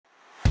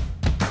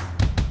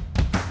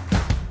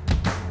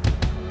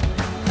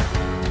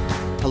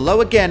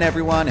Hello again,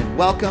 everyone, and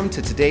welcome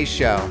to today's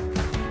show.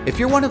 If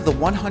you're one of the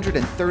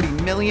 130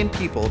 million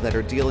people that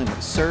are dealing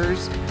with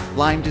SIRS,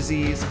 Lyme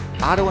disease,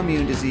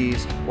 autoimmune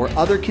disease, or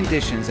other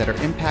conditions that are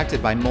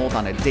impacted by mold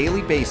on a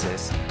daily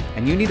basis,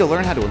 and you need to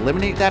learn how to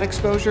eliminate that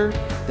exposure,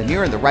 then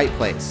you're in the right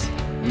place.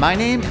 My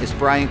name is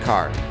Brian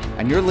Carr,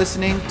 and you're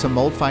listening to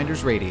Mold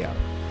Finders Radio.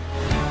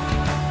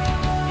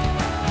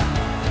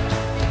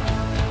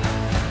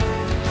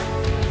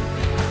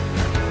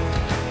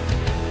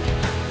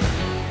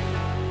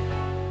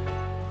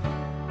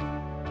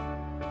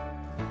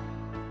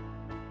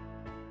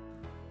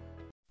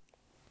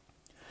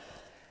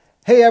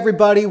 Hey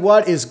everybody,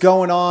 what is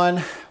going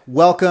on?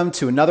 Welcome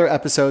to another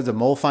episode of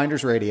Mold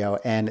Finders Radio,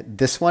 and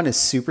this one is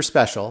super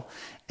special,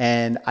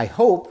 and I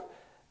hope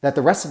that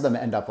the rest of them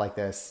end up like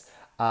this.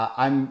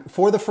 I'm,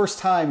 for the first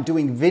time,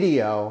 doing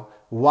video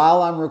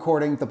while I'm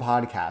recording the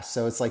podcast,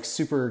 so it's like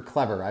super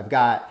clever. I've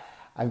got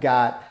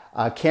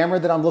a camera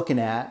that I'm looking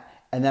at,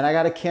 and then I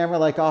got a camera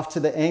like off to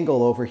the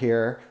angle over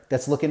here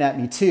that's looking at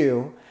me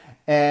too.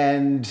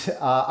 And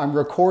I'm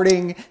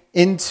recording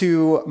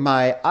into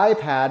my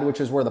iPad, which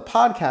is where the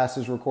podcast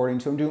is recording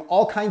to. I'm doing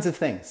all kinds of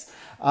things.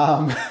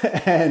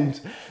 And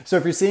so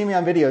if you're seeing me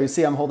on video, you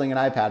see I'm holding an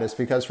iPad. It's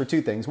because for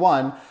two things.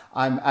 One,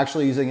 I'm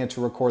actually using it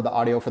to record the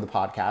audio for the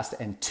podcast.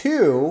 And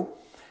two,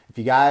 if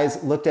you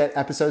guys looked at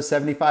episode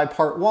 75,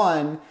 part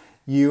 1,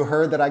 you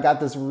heard that I got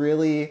this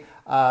really,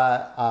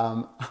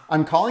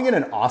 I'm calling it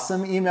an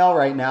awesome email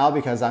right now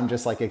because I'm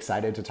just like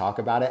excited to talk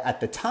about it. At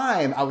the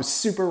time, I was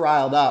super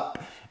riled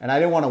up and I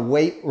didn't want to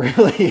wait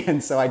really.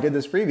 And so I did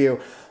this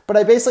preview, but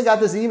I basically got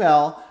this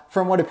email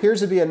from what appears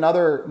to be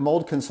another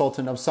mold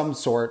consultant of some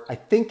sort, I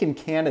think in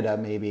Canada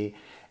maybe.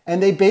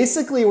 And they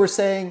basically were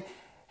saying,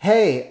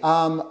 hey,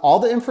 all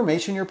the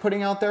information you're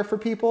putting out there for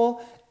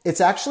people,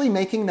 it's actually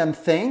making them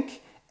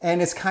think.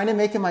 And it's kind of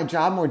making my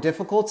job more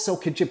difficult. So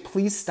could you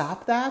please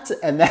stop that?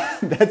 And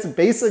that's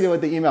basically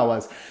what the email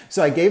was.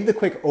 So I gave the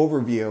quick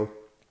overview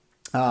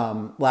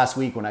last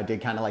week when I did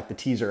kind of like the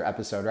teaser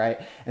episode, right?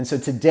 And so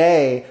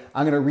today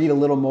I'm going to read a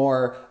little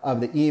more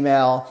of the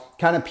email,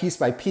 kind of piece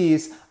by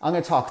piece. I'm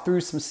going to talk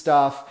through some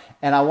stuff.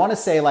 And I want to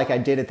say, like I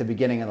did at the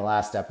beginning of the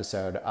last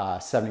episode,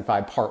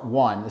 75 part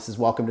 1, this is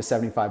welcome to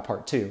 75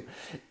 part 2,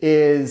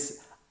 is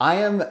I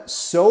am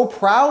so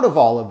proud of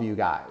all of you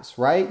guys,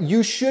 right?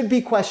 You should be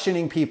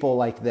questioning people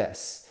like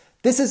this.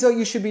 This is what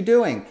you should be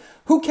doing.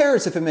 Who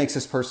cares if it makes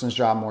this person's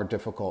job more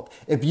difficult?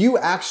 If you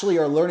actually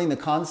are learning the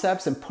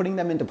concepts and putting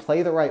them into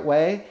play the right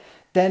way,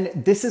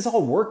 then this is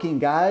all working,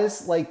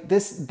 guys. Like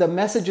this, the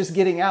message is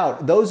getting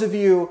out. Those of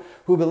you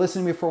who've been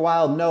listening to me for a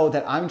while know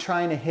that I'm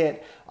trying to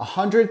hit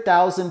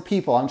 100,000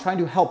 people. I'm trying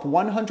to help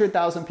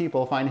 100,000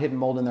 people find hidden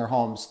mold in their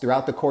homes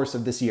throughout the course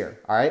of this year,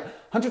 all right?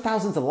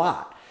 100,000 is a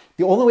lot.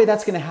 The only way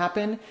that's going to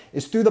happen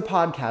is through the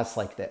podcasts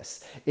like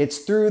this. It's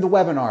through the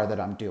webinar that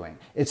I'm doing.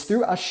 It's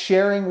through us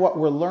sharing what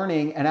we're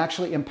learning and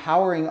actually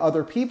empowering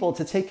other people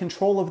to take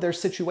control of their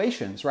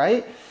situations,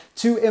 right?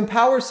 To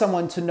empower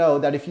someone to know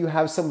that if you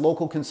have some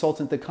local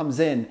consultant that comes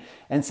in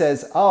and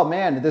says, oh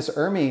man, this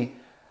ERMI,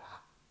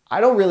 I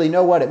don't really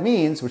know what it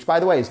means, which by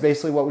the way is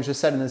basically what was just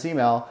said in this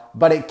email,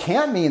 but it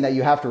can't mean that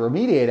you have to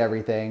remediate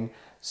everything.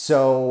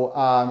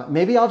 So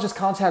maybe I'll just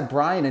contact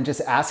Brian and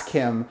just ask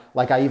him,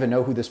 like I even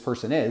know who this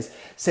person is,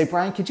 say,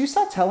 Brian, could you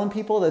stop telling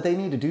people that they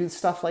need to do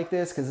stuff like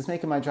this because it's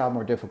making my job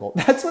more difficult?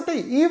 That's what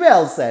the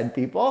email said,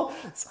 people.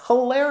 It's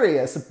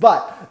hilarious.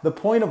 But the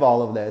point of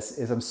all of this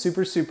is I'm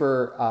super,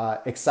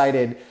 super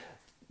excited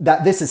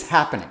that this is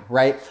happening,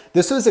 right?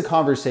 This was a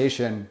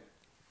conversation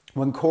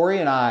when Corey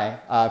and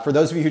I, for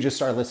those of you who just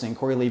started listening,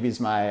 Corey Levy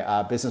is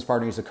my business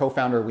partner. He's a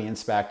co-founder of We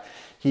Inspect.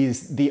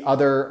 He's the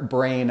other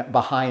brain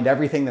behind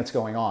everything that's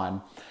going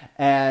on.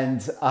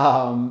 And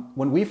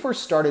when we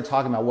first started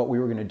talking about what we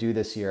were going to do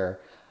this year,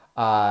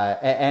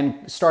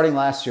 and starting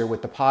last year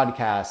with the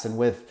podcast and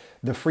with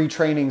the free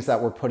trainings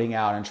that we're putting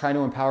out and trying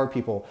to empower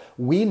people,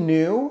 we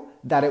knew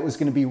that it was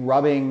going to be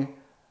rubbing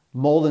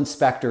mold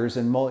inspectors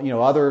and mold,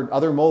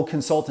 other mold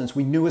consultants.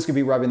 We knew it was going to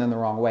be rubbing them the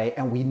wrong way,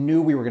 and we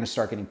knew we were going to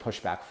start getting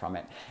pushback from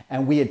it.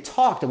 And we had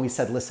talked and we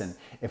said, listen,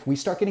 if we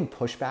start getting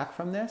pushback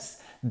from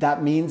this,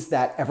 that means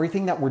that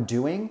everything that we're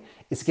doing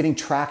is getting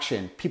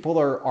traction. People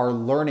are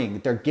learning,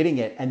 they're getting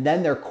it, and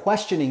then they're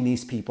questioning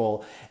these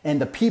people, and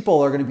the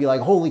people are going to be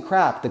like, holy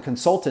crap, the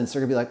consultants are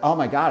going to be like, oh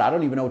my God, I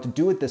don't even know what to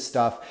do with this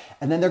stuff.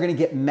 And then they're going to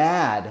get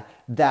mad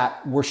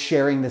that we're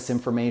sharing this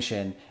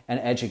information and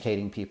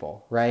educating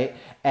people, right?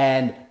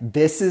 And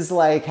this is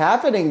like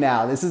happening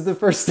now. This is the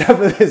first step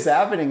of this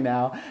happening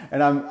now,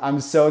 and I'm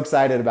so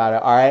excited about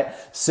it. All right,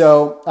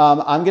 so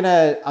I'm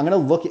gonna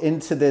look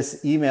into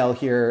this email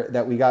here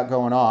that we got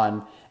going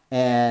on,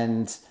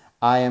 and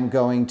I am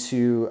going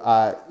to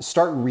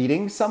start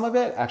reading some of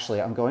it.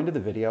 Actually, I'm going to the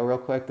video real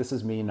quick. This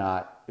is me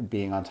not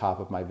being on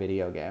top of my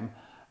video game.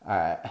 All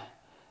right.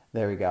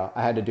 There we go.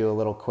 I had to do a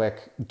little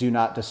quick do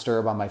not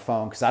disturb on my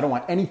phone because I don't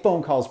want any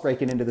phone calls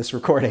breaking into this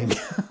recording.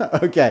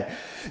 Okay,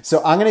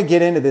 so I'm going to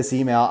get into this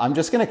email. I'm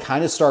just going to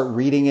kind of start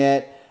reading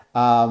it.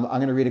 I'm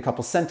going to read a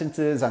couple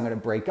sentences. I'm going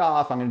to break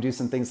off. I'm going to do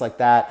some things like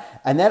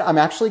that. And then I'm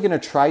actually going to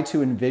try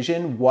to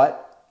envision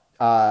what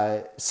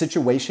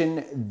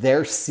situation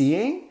they're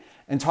seeing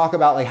and talk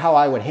about like how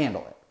I would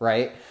handle it,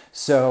 right?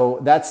 So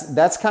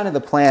that's kind of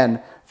the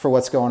plan for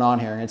what's going on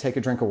here. I'm going to take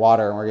a drink of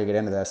water and we're going to get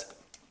into this.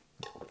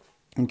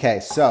 Okay,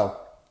 so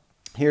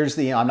here's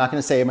the, I'm not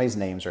going to say anybody's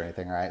names or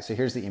anything, all right? So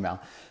here's the email.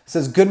 It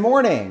says, "Good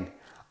morning.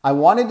 I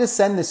wanted to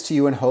send this to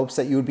you in hopes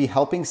that you would be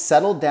helping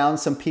settle down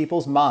some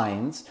people's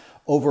minds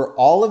over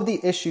all of the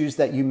issues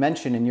that you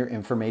mention in your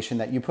information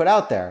that you put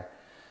out there."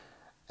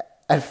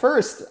 At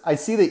first, I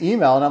see the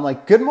email and I'm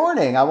like, "Good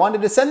morning. I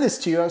wanted to send this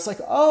to you." I was like,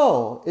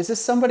 oh, is this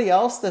somebody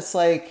else that's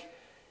like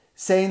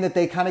saying that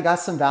they kind of got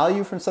some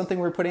value from something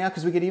we're putting out?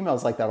 Because we get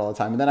emails like that all the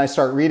time. And then I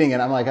start reading it.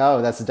 I'm like,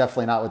 oh, that's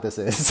definitely not what this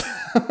is.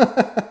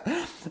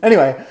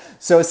 Anyway,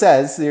 so it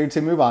says,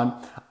 to move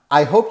on,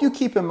 "I hope you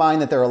keep in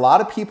mind that there are a lot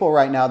of people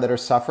right now that are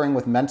suffering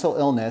with mental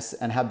illness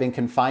and have been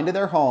confined to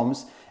their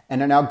homes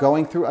and are now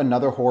going through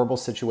another horrible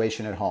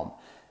situation at home."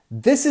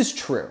 This is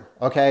true,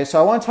 okay? So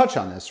I want to touch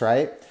on this,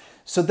 right?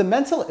 So the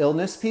mental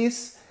illness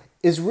piece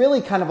is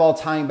really kind of all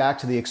tying back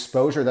to the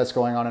exposure that's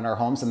going on in our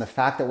homes and the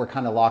fact that we're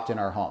kind of locked in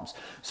our homes.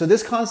 So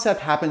this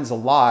concept happens a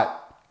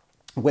lot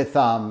with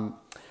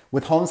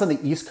homes on the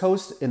East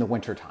Coast in the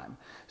wintertime.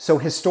 So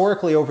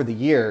historically over the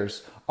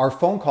years, our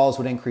phone calls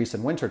would increase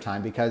in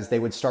wintertime because they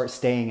would start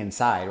staying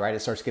inside, right? It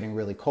starts getting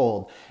really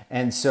cold.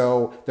 And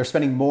so they're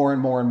spending more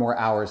and more and more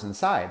hours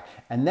inside.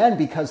 And then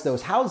because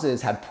those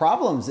houses had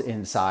problems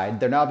inside,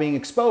 they're now being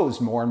exposed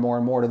more and more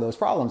and more to those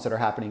problems that are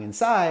happening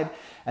inside.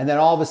 And then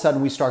all of a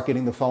sudden we start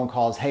getting the phone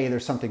calls, "Hey,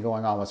 there's something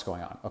going on, what's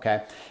going on?"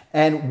 Okay.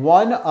 And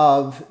one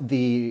of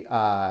the,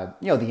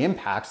 the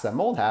impacts that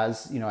mold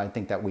has, I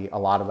think that a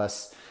lot of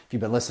us, if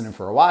you've been listening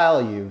for a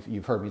while,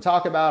 you've heard me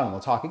talk about, and we'll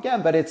talk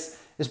again, but it's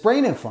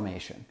brain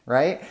inflammation,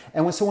 right?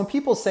 And so when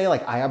people say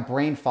like, "I have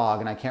brain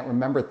fog and I can't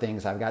remember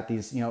things, I've got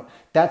these,"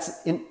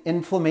 that's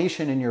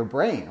inflammation in your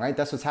brain, right?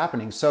 That's what's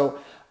happening. So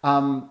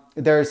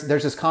there's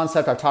this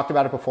concept, I've talked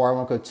about it before, I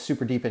won't go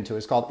super deep into it.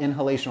 It's called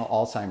inhalational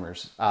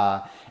Alzheimer's.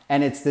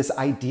 And it's this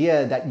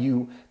idea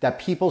that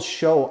people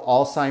show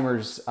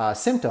Alzheimer's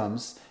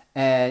symptoms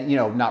and,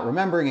 not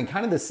remembering and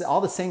kind of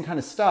all the same kind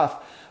of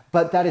stuff,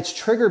 but that it's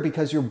triggered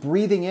because you're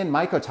breathing in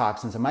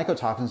mycotoxins, and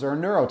mycotoxins are a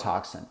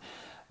neurotoxin.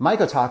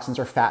 Mycotoxins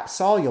are fat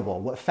soluble.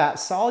 What fat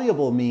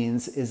soluble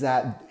means is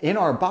that in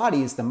our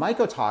bodies, the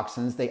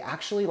mycotoxins, they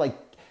actually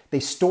they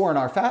store in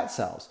our fat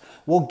cells.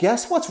 Well,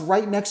 guess what's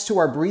right next to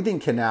our breathing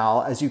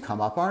canal as you come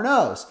up our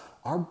nose?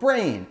 Our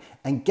brain.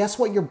 And guess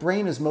what your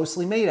brain is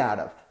mostly made out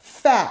of?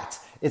 Fat.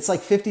 It's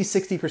like 50,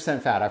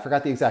 60% fat. I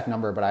forgot the exact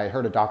number, but I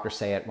heard a doctor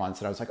say it once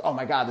and I was like, oh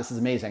my God, this is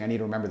amazing. I need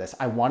to remember this.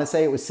 I want to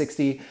say it was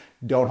 60.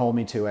 Don't hold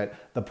me to it.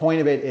 The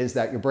point of it is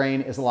that your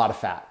brain is a lot of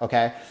fat,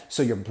 okay?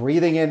 So you're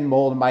breathing in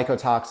mold and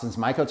mycotoxins.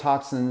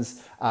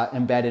 Mycotoxins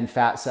embed in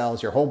fat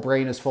cells. Your whole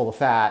brain is full of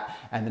fat.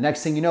 And the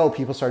next thing you know,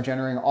 people start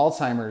generating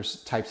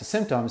Alzheimer's types of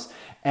symptoms.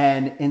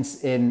 And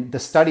in the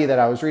study that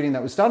I was reading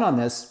that was done on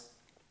this,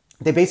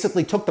 they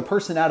basically took the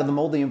person out of the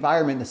moldy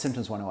environment and the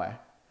symptoms went away.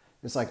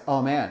 It's like,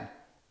 oh man,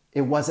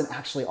 it wasn't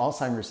actually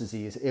Alzheimer's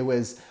disease. It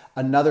was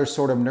another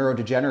sort of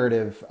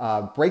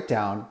neurodegenerative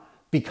breakdown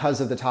because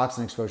of the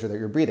toxin exposure that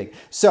you're breathing.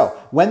 So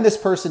when this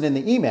person in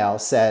the email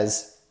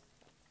says,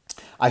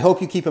 "I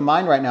hope you keep in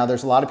mind right now,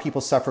 there's a lot of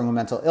people suffering with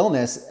mental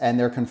illness and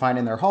they're confined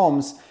in their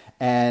homes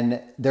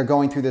and they're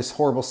going through this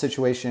horrible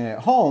situation at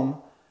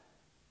home,"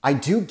 I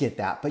do get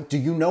that. But do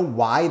you know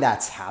why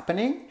that's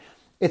happening?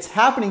 It's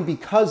happening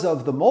because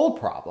of the mold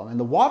problem and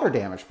the water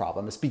damage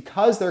problem. It's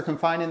because they're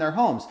confined in their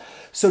homes.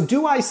 So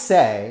do I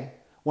say,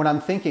 when I'm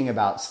thinking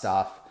about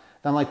stuff,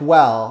 that I'm like,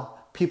 well,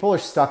 people are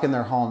stuck in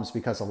their homes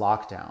because of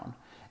lockdown.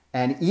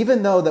 And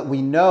even though that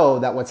we know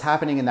that what's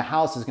happening in the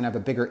house is going to have a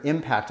bigger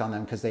impact on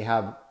them because they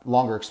have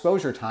longer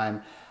exposure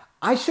time,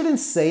 I shouldn't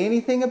say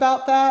anything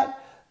about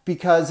that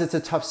because it's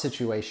a tough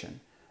situation.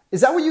 Is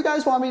that what you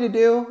guys want me to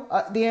do?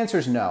 The answer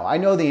is no. I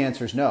know the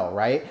answer is no,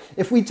 right?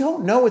 If we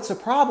don't know it's a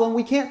problem,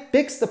 we can't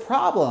fix the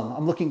problem.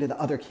 I'm looking to the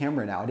other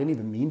camera now. I didn't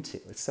even mean to.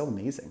 It's so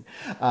amazing.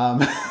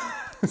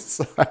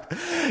 So,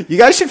 you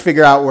guys should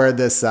figure out where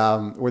this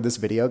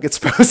video gets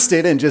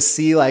posted and just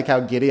see like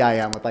how giddy I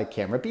am with like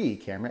camera B,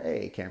 camera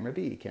A, camera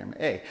B, camera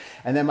A.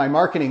 And then my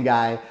marketing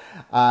guy,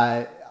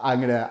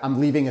 I'm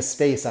leaving a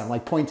space. I'm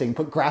like pointing,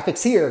 put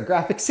graphics here,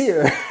 graphics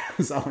here.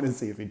 So I want to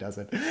see if he does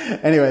it.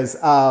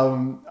 Anyways,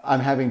 I'm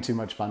having too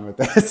much fun with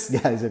this,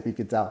 guys, if you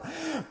could tell.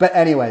 But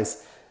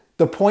anyways,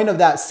 the point of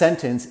that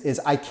sentence is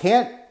I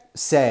can't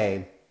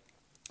say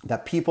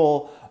that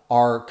people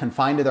are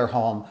confined to their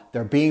home,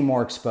 they're being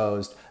more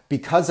exposed.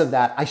 Because of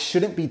that, I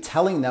shouldn't be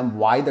telling them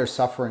why they're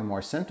suffering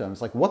more symptoms.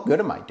 Like, what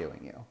good am I doing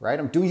you, right?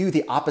 I'm doing you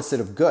the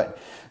opposite of good.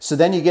 So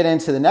then you get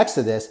into the next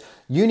of this.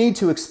 You need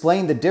to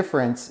explain the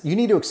difference. You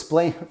need to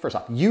explain, first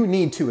off, you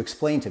need to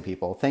explain to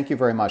people. Thank you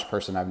very much,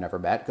 person I've never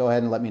met. Go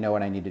ahead and let me know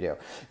what I need to do.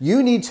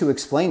 You need to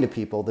explain to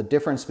people the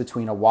difference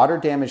between a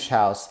water-damaged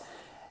house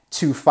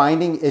to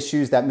finding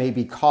issues that may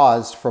be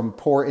caused from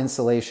poor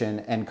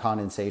insulation and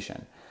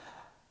condensation.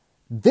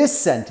 This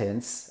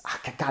sentence,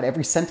 God,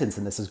 every sentence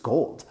in this is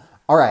gold.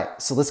 All right,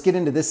 so let's get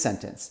into this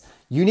sentence.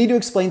 You need to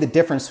explain the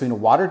difference between a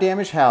water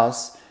damaged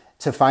house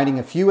to finding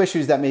a few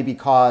issues that may be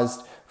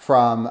caused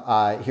from,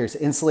 here's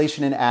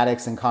insulation in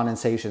attics and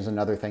condensation is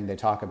another thing they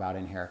talk about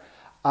in here.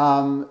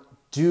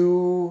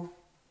 Do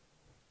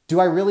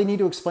I really need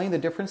to explain the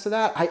difference of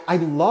that? I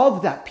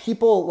love that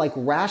people like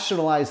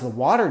rationalize the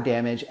water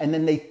damage and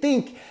then they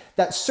think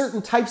that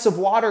certain types of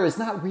water is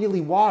not really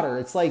water.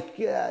 It's like,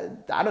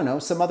 I don't know,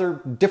 some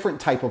other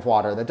different type of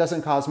water that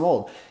doesn't cause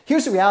mold.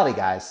 Here's the reality,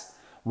 guys.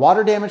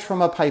 Water damage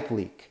from a pipe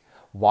leak,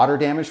 water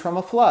damage from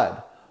a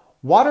flood,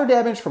 water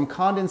damage from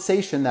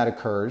condensation that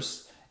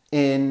occurs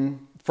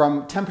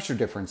from temperature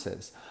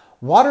differences,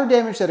 water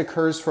damage that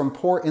occurs from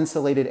poor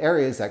insulated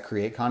areas that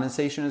create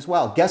condensation as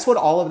well. Guess what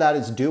all of that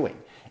is doing?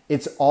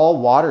 It's all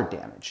water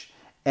damage.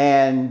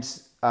 And,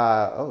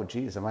 oh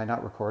geez, am I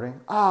not recording?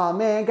 Oh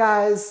man,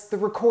 guys, the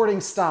recording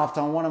stopped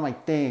on one of my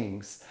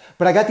things.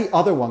 But I got the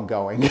other one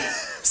going.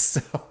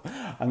 So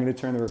I'm gonna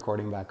turn the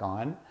recording back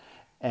on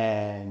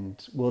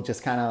and we'll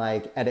just kind of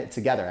like edit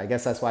together. I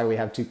guess that's why we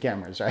have two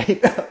cameras,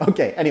 right?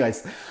 Okay,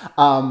 anyways,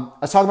 I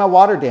was talking about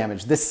water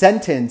damage. This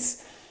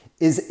sentence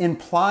is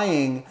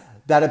implying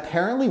that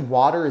apparently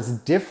water is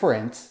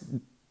different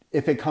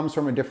if it comes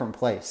from a different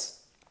place.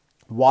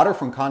 Water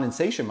from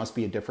condensation must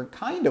be a different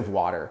kind of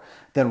water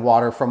than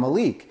water from a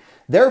leak.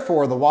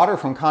 Therefore, the water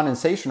from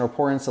condensation or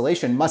poor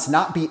insulation must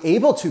not be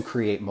able to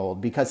create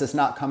mold because it's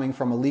not coming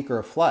from a leak or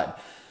a flood.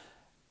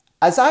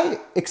 As I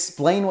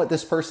explain what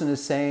this person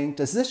is saying,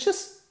 does it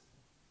just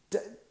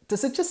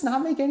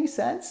not make any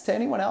sense to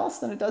anyone else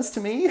than it does to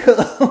me?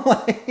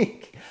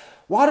 Like,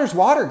 water's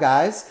water,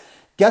 guys.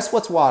 Guess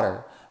what's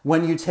water?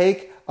 When you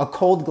take a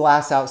cold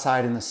glass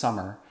outside in the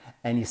summer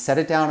and you set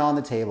it down on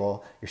the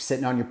table, you're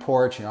sitting on your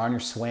porch, you're on your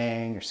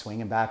swing, you're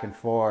swinging back and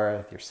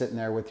forth, you're sitting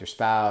there with your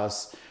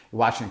spouse, you're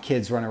watching your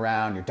kids run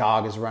around, your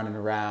dog is running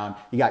around,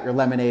 you got your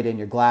lemonade in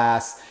your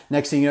glass.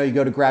 Next thing you know, you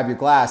go to grab your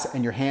glass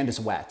and your hand is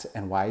wet.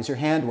 And why is your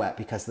hand wet?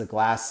 Because the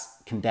glass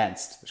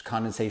condensed. There's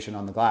condensation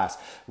on the glass.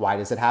 Why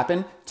does it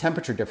happen?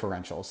 Temperature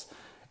differentials.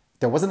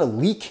 There wasn't a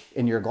leak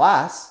in your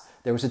glass.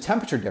 There was a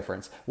temperature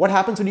difference. What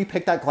happens when you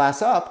pick that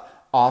glass up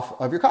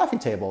off of your coffee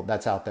table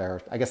that's out there?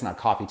 I guess not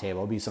coffee table,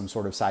 it'll be some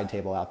sort of side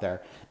table out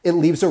there. It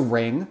leaves a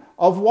ring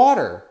of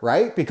water,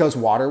 right? Because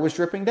water was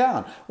dripping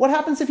down. What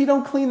happens if you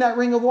don't clean that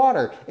ring of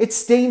water? It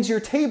stains your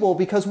table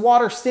because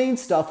water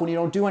stains stuff when you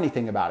don't do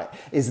anything about it.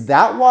 Is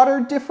that water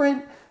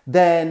different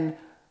than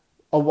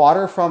a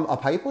water from a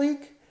pipe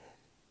leak?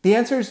 The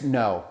answer is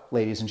no,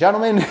 ladies and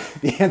gentlemen.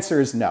 The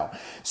answer is no.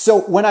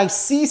 So when I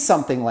see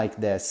something like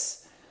this,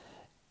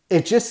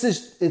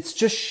 it's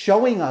just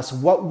showing us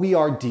what we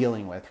are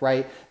dealing with,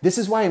 right? This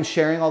is why I'm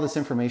sharing all this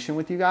information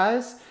with you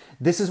guys.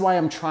 This is why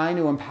I'm trying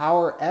to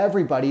empower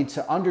everybody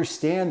to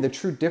understand the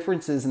true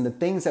differences and the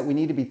things that we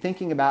need to be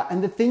thinking about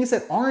and the things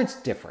that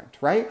aren't different,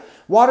 right?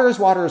 Water is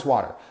water is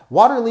water.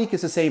 Water leak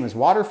is the same as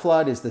water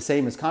flood, is the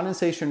same as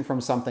condensation from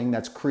something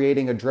that's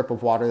creating a drip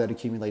of water that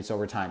accumulates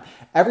over time.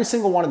 Every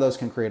single one of those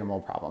can create a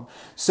mold problem.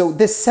 So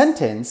this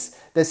sentence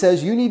that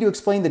says you need to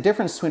explain the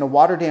difference between a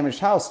water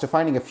damaged house to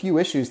finding a few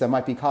issues that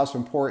might be caused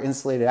from poor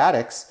insulated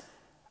attics.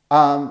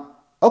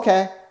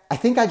 Okay, I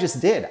think I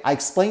just did. I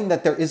explained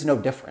that there is no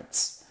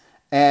difference.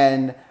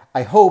 And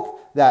I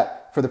hope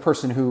that for the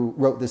person who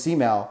wrote this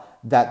email,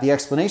 that the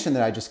explanation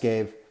that I just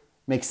gave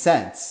makes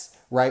sense,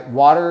 right?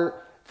 Water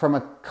from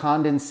a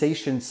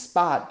condensation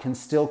spot can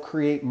still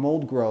create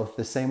mold growth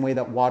the same way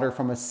that water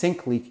from a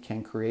sink leak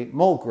can create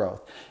mold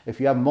growth. If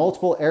you have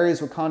multiple areas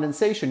with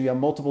condensation, you have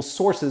multiple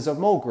sources of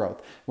mold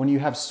growth. When you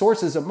have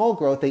sources of mold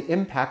growth, they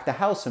impact the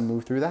house and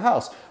move through the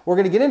house. We're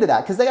going to get into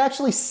that because they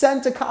actually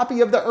sent a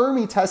copy of the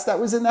ERMI test that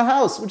was in the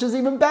house, which is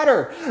even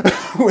better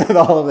with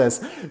all of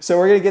this. So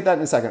we're going to get that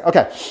in a second.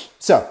 Okay,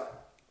 so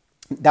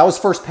that was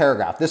first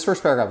paragraph. This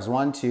first paragraph is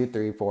 1, 2,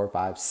 3, 4,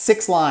 5,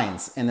 6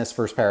 lines in this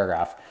first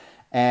paragraph.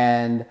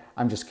 And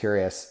I'm just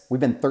curious.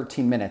 We've been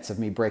 13 minutes of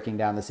me breaking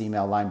down this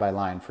email line by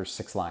line for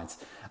 6 lines.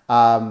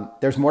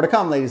 There's more to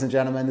come, ladies and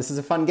gentlemen. This is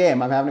a fun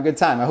game. I'm having a good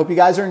time. I hope you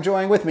guys are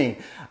enjoying with me.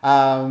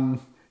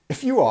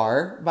 If you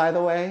are, by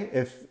the way,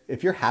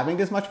 if you're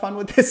having as much fun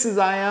with this as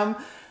I am,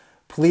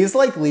 please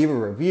leave a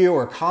review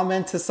or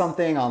comment to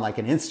something on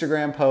an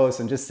Instagram post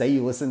and just say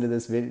you listened to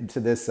this video,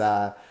 to this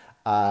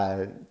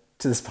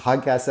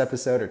podcast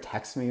episode, or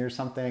text me or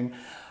something.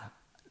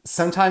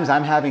 Sometimes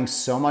I'm having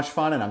so much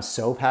fun and I'm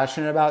so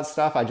passionate about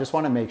stuff. I just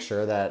want to make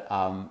sure that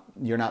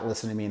you're not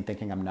listening to me and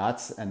thinking I'm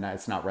nuts and that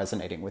it's not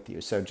resonating with you.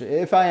 So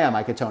if I am,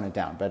 I could tone it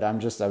down. But I've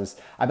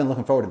been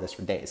looking forward to this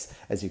for days,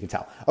 as you can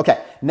tell.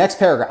 Okay, next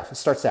paragraph. It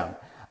starts down.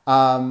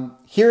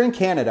 Here in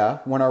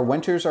Canada, when our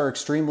winters are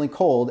extremely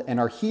cold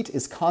and our heat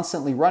is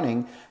constantly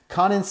running,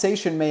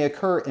 condensation may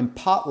occur in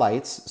pot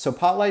lights. So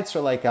pot lights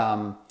are like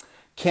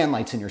can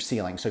lights in your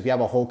ceiling. So if you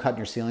have a hole cut in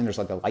your ceiling, there's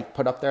a light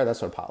put up there.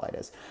 That's what a pot light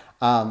is.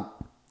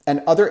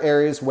 And other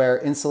areas where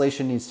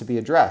insulation needs to be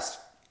addressed.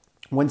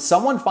 When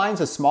someone finds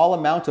a small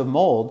amount of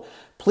mold,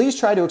 please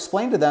try to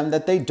explain to them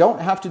that they don't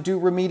have to do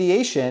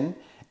remediation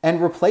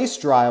and replace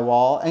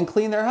drywall and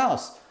clean their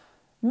house.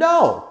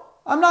 No,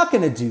 I'm not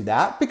going to do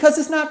that because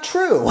it's not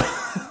true.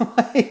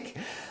 like,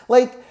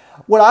 like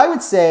what I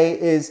would say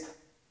is,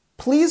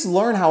 please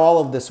learn how all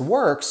of this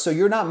works so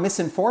you're not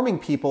misinforming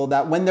people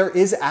that when there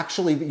is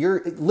actually,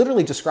 you're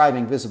literally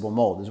describing visible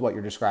mold is what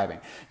you're describing.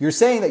 You're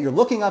saying that you're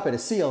looking up at a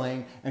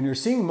ceiling and you're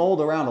seeing mold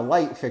around a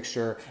light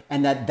fixture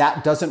and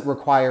that doesn't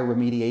require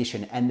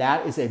remediation. And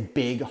that is a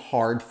big,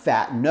 hard,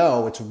 fat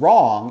no. It's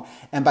wrong.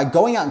 And by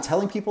going out and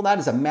telling people that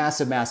is a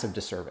massive, massive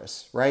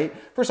disservice, right?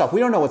 First off,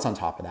 we don't know what's on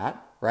top of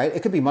that, right?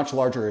 It could be a much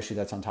larger issue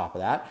that's on top of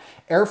that.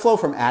 Airflow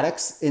from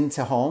attics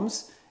into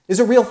homes is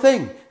a real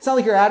thing. It's not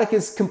like your attic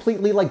is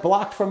completely like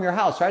blocked from your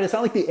house, right? It's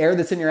not like the air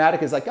that's in your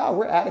attic is like, oh,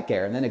 we're attic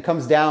air. And then it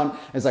comes down and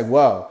it's like,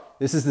 whoa,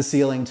 this is the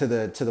ceiling to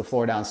the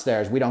floor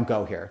downstairs. We don't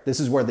go here. This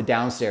is where the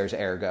downstairs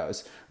air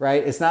goes,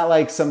 right? It's not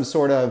like some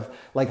sort of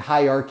like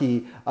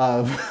hierarchy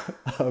of,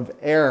 of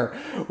air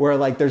where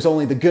like there's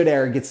only the good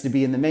air gets to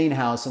be in the main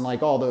house and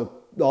like all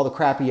the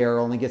crappy air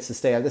only gets to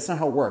stay out. That's not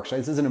how it works, right?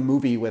 This isn't a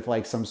movie with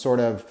like some sort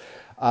of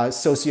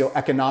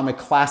socioeconomic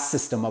class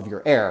system of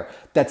your air.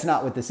 That's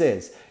not what this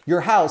is.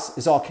 Your house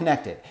is all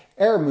connected.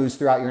 Air moves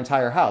throughout your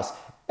entire house.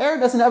 Air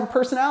doesn't have a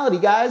personality,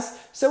 guys,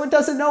 so it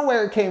doesn't know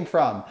where it came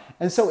from.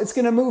 And so it's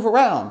going to move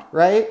around,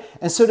 right?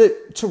 And so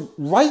to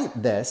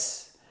write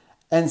this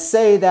and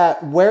say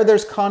that where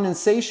there's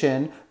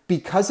condensation,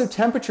 because of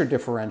temperature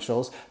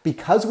differentials,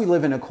 because we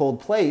live in a cold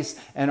place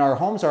and our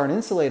homes aren't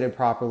insulated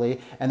properly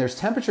and there's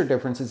temperature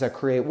differences that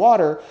create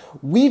water,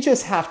 we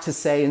just have to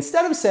say,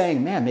 instead of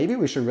saying, man, maybe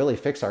we should really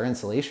fix our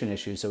insulation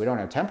issues so we don't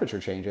have temperature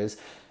changes,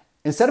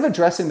 instead of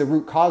addressing the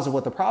root cause of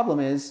what the problem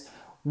is,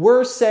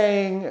 we're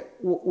saying,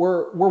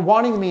 we're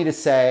wanting me to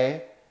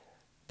say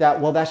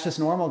that, well, that's just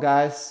normal,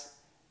 guys.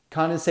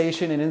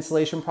 Condensation and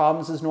insulation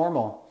problems is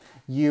normal.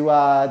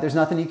 There's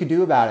nothing you could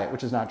do about it,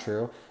 which is not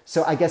true.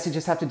 So I guess you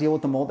just have to deal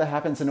with the mold that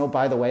happens. And oh,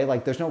 by the way,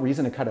 like there's no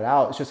reason to cut it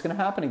out. It's just going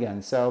to happen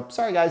again. So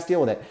sorry, guys, deal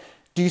with it.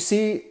 Do you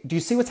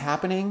see what's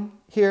happening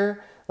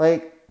here?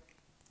 Like,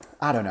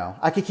 I don't know.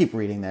 I could keep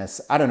reading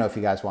this. I don't know if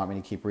you guys want me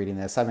to keep reading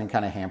this. I've been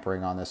kind of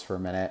hampering on this for a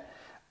minute.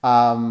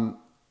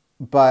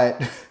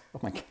 But oh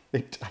my God,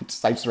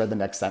 I just read the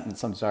next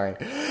sentence. I'm sorry.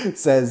 It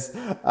says,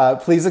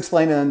 please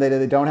explain to them that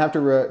they don't have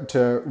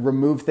to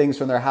remove things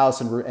from their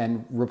house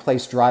and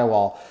replace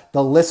drywall.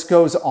 The list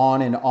goes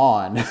on and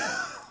on.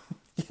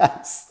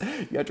 Yes,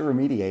 you have to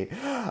remediate.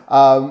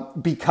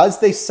 Because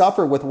they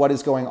suffer with what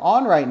is going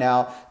on right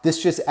now,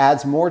 this just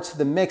adds more to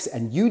the mix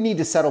and you need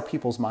to settle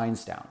people's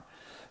minds down.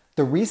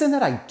 The reason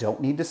that I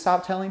don't need to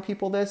stop telling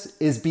people this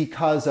is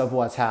because of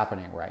what's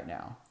happening right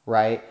now,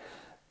 right?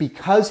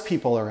 Because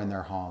people are in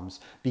their homes,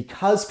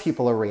 because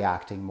people are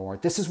reacting more.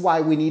 This is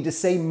why we need to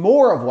say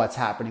more of what's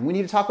happening. We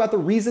need to talk about the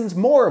reasons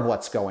more of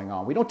what's going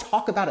on. We don't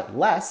talk about it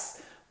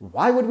less.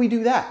 Why would we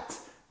do that,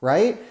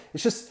 right?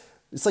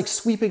 It's like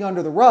sweeping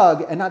under the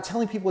rug and not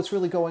telling people what's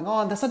really going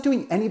on. That's not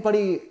doing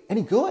anybody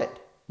any good,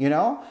 you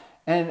know?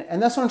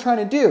 And that's what I'm trying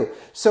to do.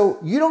 So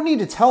you don't need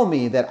to tell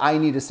me that I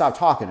need to stop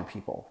talking to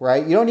people,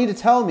 right? You don't need to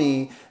tell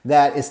me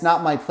that it's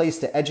not my place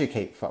to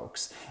educate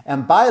folks.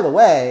 And by the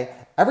way,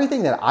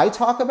 everything that I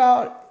talk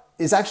about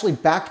is actually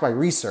backed by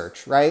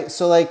research, right?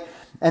 So like,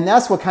 and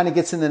that's what kind of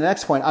gets into the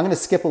next point. I'm going to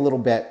skip a little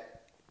bit.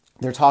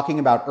 They're talking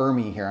about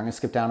ERMI here. I'm going to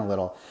skip down a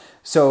little.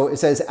 So it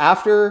says,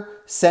 after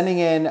sending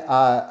in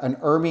an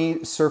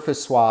ERMI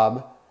surface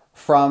swab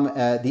from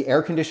the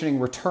air conditioning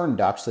return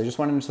duct, so they just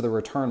went into the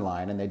return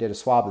line and they did a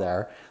swab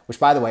there, which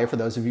by the way, for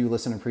those of you who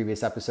listen to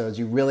previous episodes,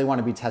 you really want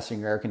to be testing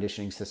your air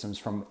conditioning systems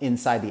from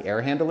inside the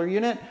air handler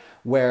unit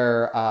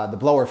where the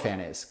blower fan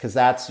is, because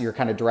that's your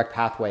kind of direct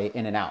pathway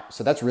in and out.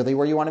 So that's really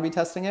where you want to be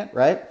testing it,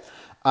 right?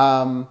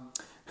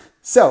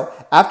 So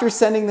after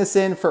sending this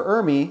in for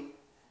ERMI,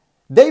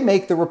 they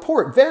make the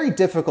report very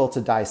difficult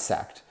to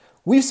dissect.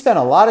 We've spent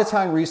a lot of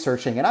time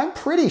researching, and I'm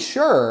pretty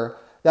sure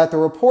that the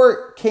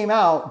report came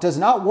out does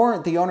not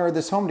warrant the owner of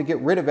this home to get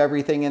rid of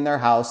everything in their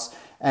house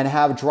and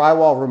have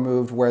drywall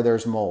removed where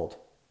there's mold.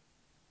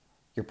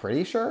 You're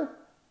pretty sure?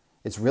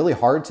 It's really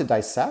hard to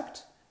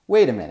dissect?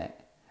 Wait a minute.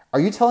 Are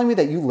you telling me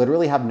that you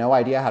literally have no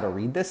idea how to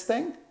read this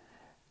thing?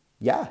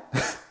 Yeah,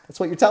 that's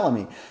what you're telling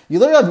me. You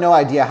literally have no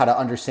idea how to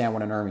understand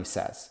what an ERMI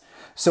says.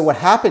 So what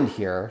happened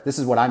here, this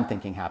is what I'm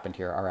thinking happened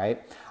here, all right?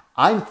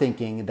 I'm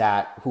thinking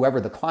that whoever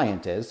the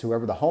client is,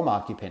 whoever the home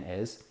occupant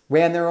is,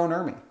 ran their own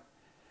ERMI.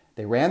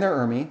 They ran their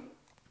ERMI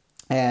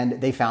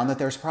and they found that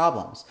there's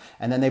problems.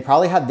 And then they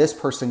probably had this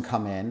person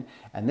come in,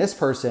 and this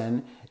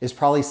person is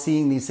probably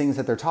seeing these things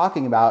that they're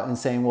talking about and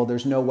saying, well,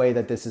 there's no way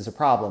that this is a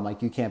problem.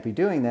 Like, you can't be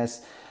doing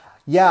this.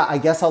 Yeah, I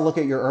guess I'll look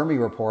at your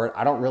ERMI report.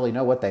 I don't really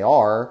know what they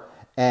are.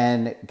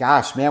 And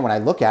gosh, man, when I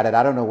look at it,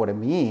 I don't know what it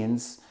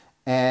means.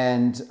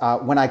 And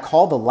when I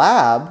call the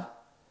lab,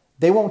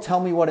 they won't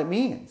tell me what it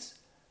means.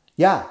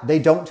 Yeah, they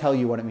don't tell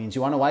you what it means.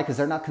 You want to know why? Because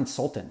they're not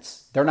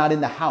consultants. They're not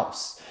in the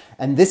house.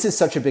 And this is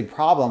such a big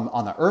problem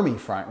on the ERMI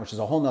front, which is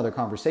a whole nother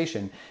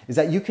conversation, is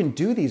that you can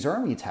do these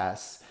ERMI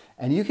tests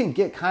and you can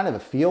get kind of a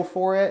feel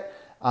for it.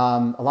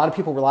 A lot of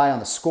people rely on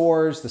the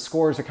scores. The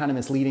scores are kind of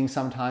misleading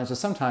sometimes, but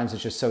sometimes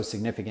it's just so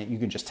significant. You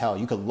can just tell,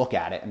 you could look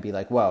at it and be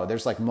like, whoa,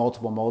 there's like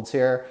multiple molds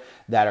here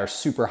that are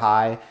super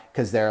high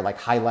because they're like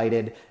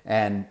highlighted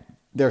and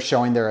they're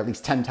showing they're at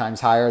least 10 times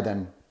higher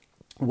than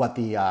what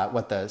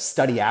the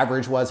study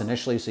average was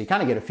initially. So you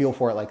kind of get a feel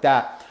for it like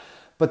that.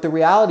 But the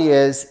reality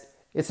is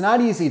it's not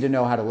easy to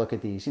know how to look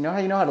at these. You know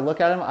how to look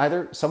at them?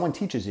 Either someone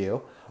teaches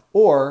you,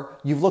 or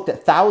you've looked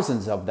at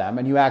thousands of them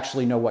and you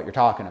actually know what you're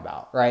talking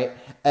about, right?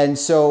 And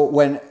so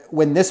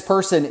when this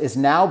person is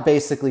now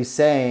basically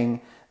saying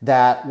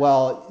that,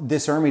 well,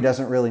 this ERMI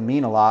doesn't really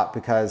mean a lot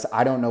because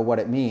I don't know what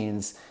it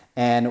means.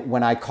 And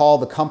when I call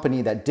the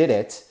company that did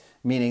it,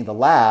 meaning the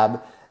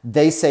lab,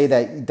 they say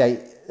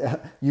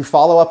that you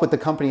follow up with the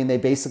company and they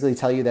basically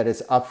tell you that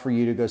it's up for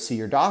you to go see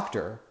your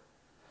doctor.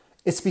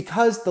 It's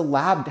because the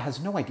lab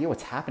has no idea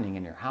what's happening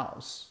in your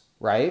house,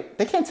 right?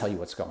 They can't tell you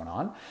what's going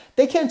on.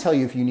 They can't tell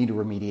you if you need to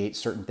remediate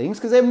certain things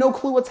because they have no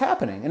clue what's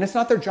happening. And it's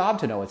not their job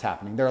to know what's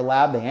happening. They're a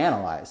lab, they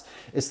analyze.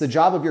 It's the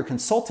job of your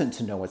consultant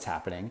to know what's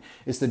happening.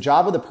 It's the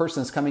job of the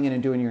person that's coming in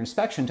and doing your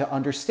inspection to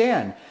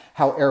understand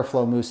how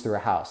airflow moves through a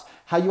house,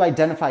 how you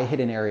identify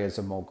hidden areas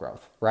of mold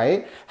growth,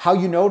 right? How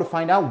you know to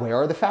find out where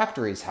are the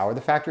factories, how are the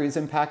factories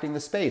impacting the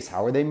space,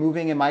 how are they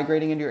moving and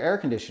migrating into your air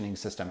conditioning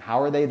system,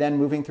 how are they then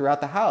moving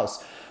throughout the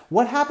house?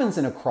 What happens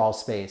in a crawl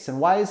space and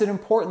why is it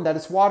important that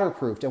it's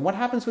waterproofed? And what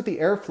happens with the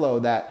airflow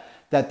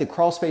that the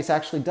crawl space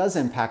actually does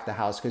impact the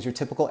house because your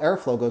typical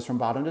airflow goes from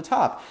bottom to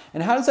top?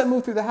 And how does that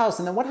move through the house?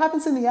 And then what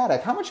happens in the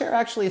attic? How much air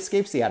actually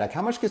escapes the attic?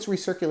 How much gets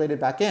recirculated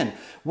back in?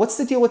 What's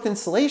the deal with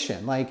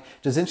insulation? Like,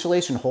 does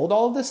insulation hold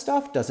all of this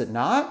stuff? Does it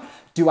not?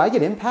 Do I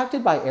get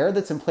impacted by air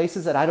that's in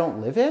places that I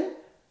don't live in?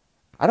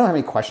 I don't know how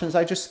many questions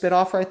I just spit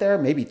off right there,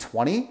 maybe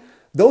 20.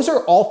 Those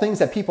are all things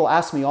that people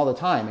ask me all the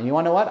time. And you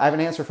want to know what? I have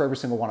an answer for every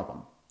single one of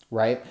them.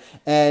 Right?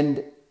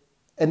 And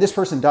this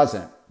person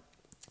doesn't.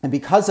 And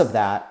because of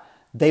that,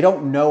 they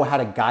don't know how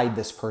to guide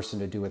this person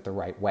to do it the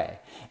right way.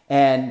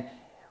 And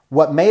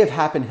what may have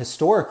happened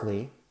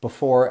historically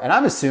before, and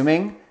I'm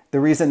assuming the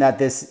reason that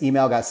this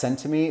email got sent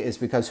to me is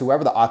because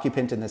whoever the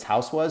occupant in this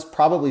house was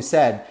probably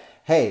said,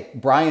 hey,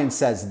 Brian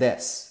says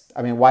this.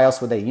 I mean, why else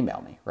would they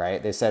email me,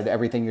 right? They said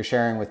everything you're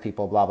sharing with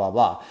people, blah, blah,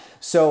 blah.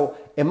 So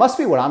it must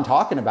be what I'm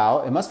talking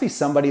about. It must be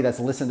somebody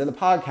that's listened to the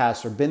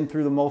podcast or been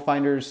through the Mold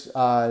Finders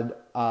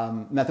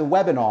method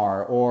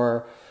webinar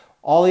or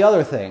all the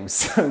other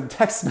things,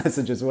 text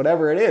messages,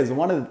 whatever it is,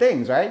 one of the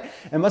things, right?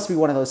 It must be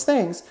one of those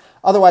things.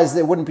 Otherwise,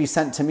 it wouldn't be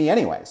sent to me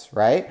anyways,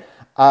 right?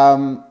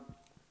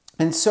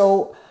 And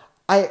so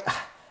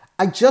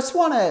I just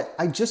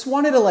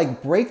wanted to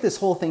like break this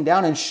whole thing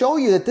down and show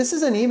you that this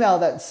is an email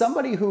that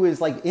somebody who is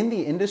like in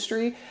the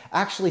industry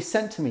actually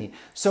sent to me.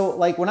 So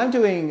like when I'm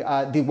doing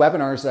the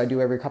webinars that I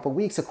do every couple of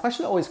weeks, a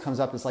question that always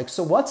comes up is like,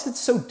 so what's it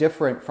so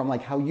different from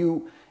like how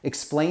you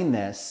explain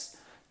this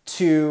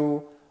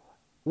to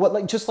what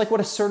what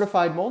a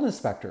certified mold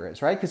inspector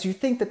is, right? Because you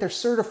think that they're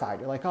certified.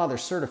 You're like, oh, they're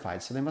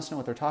certified, so they must know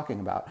what they're talking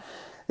about.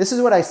 This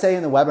is what I say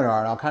in the webinar,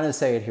 and I'll kind of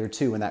say it here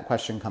too when that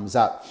question comes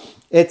up.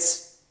 Do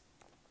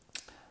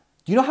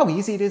you know how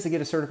easy it is to get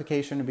a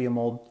certification to be a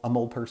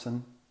mold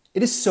person?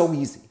 It is so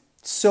easy,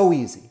 so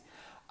easy.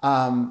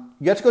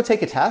 You have to go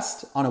take a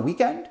test on a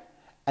weekend,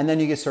 and then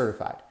you get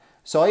certified.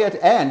 So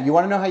and you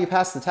want to know how you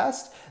pass the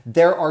test?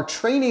 There are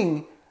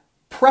training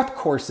prep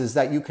courses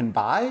that you can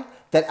buy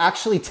that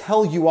actually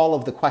tell you all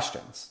of the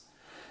questions.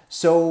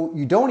 So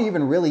you don't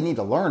even really need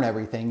to learn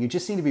everything. You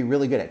just need to be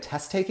really good at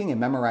test taking and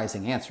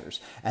memorizing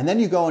answers. And then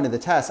you go into the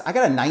test. I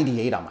got a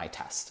 98 on my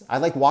test. I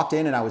walked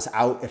in and I was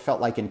out, it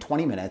felt like in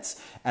 20 minutes.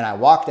 And I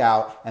walked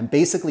out and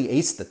basically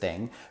aced the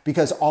thing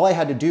because all I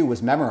had to do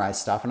was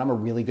memorize stuff, and I'm a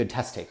really good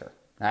test taker,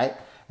 right?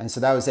 And so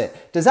that was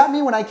it. Does that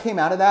mean when I came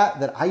out of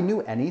that I knew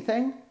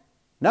anything?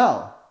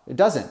 No, it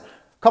doesn't.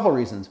 A couple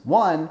reasons.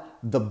 One,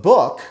 the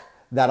book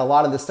that a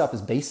lot of this stuff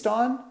is based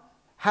on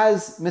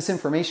has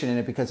misinformation in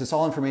it because it's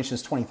all information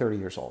is 20, 30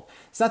 years old.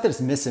 It's not that it's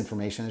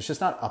misinformation, it's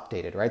just not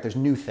updated, right? There's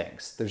new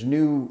things, there's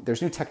new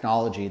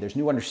technology, there's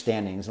new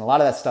understandings, and a lot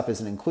of that stuff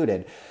isn't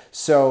included.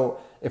 So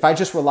if I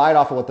just relied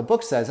off of what the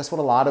book says, that's what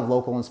a lot of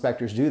local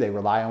inspectors do. They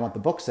rely on what the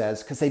book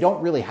says because they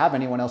don't really have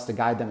anyone else to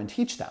guide them and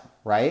teach them,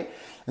 right?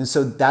 And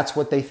so that's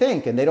what they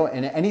think. And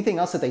and anything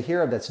else that they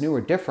hear of that's new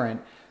or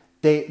different,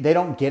 they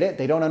don't get it.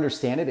 They don't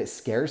understand it. It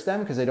scares them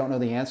because they don't know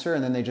the answer.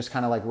 And then they just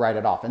kind of like write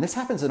it off. And this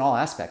happens in all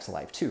aspects of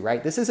life too,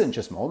 right? This isn't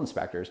just mold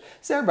inspectors.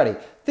 It's everybody.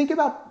 Think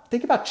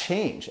about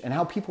change and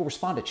how people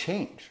respond to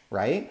change,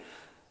 right?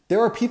 There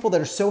are people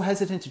that are so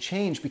hesitant to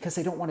change because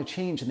they don't want to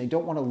change and they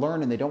don't want to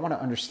learn and they don't want to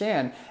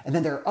understand. And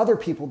then there are other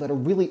people that are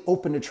really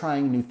open to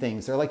trying new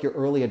things. They're like your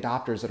early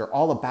adopters that are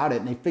all about it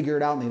and they figure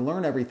it out and they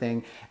learn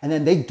everything. And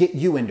then they get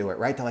you into it,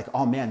 right? They're like,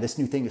 oh man, this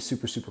new thing is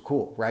super, super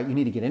cool, right? You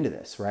need to get into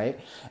this, right?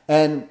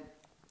 And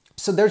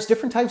so there's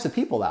different types of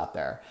people out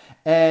there.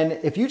 And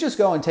if you just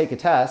go and take a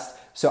test,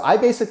 so I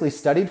basically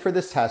studied for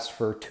this test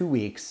for 2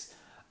 weeks,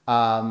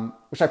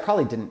 which I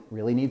probably didn't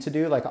really need to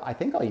do. I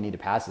think all you need to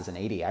pass is an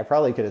 80. I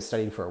probably could have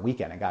studied for a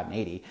weekend and got an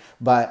 80.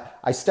 But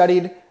I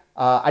studied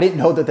I didn't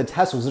know that the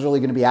test was literally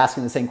going to be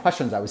asking the same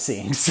questions I was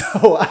seeing.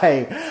 So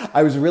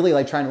I was really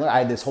like trying to learn. I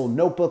had this whole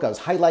notebook. I was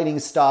highlighting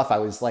stuff. I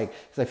was like,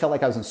 because I felt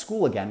like I was in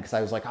school again, because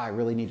I was like, oh, I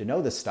really need to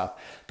know this stuff.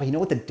 But you know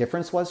what the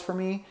difference was for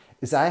me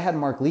is that I had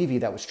Mark Levy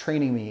that was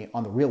training me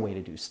on the real way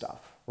to do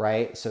stuff,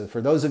 right? So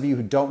for those of you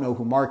who don't know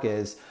who Mark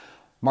is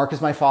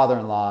my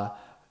father-in-law.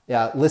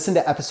 Yeah, listen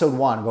to episode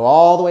 1. Go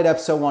all the way to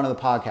episode 1 of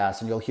the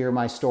podcast, and you'll hear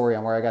my story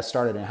on where I got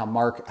started and how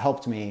Mark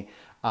helped me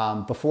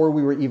before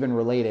we were even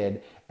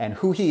related, and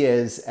who he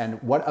is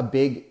and what a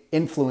big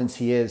influence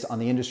he is on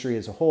the industry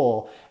as a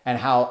whole, and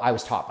how I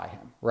was taught by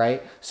him,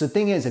 right? So the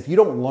thing is, if you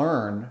don't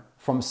learn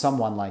from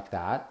someone like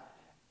that,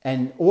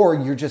 or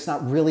you're just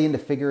not really into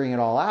figuring it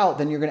all out,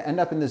 then you're going to end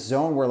up in this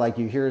zone where like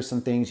you hear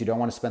some things, you don't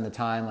want to spend the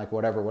time, like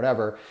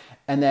whatever.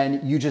 And then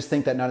you just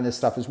think that none of this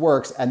stuff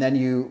works. And then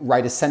you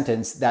write a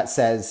sentence that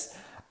says,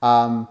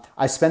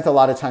 I spent a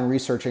lot of time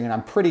researching and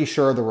I'm pretty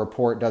sure the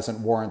report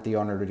doesn't warrant the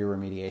owner to do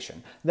remediation.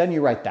 Then you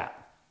write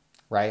that,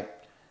 right?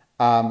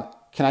 Can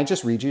I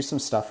just read you some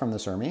stuff from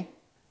this ERMI?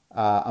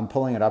 I'm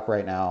pulling it up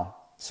right now.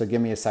 So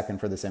give me a second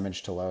for this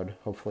image to load.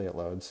 Hopefully it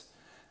loads.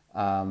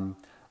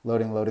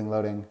 Loading.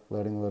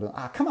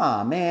 Ah, come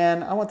on,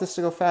 man. I want this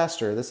to go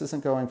faster. This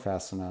isn't going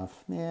fast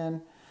enough,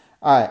 man.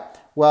 All right.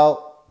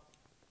 Well,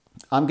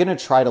 I'm going to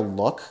try to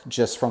look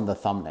just from the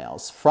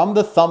thumbnails. From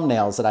the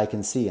thumbnails that I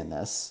can see in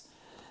this,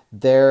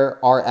 there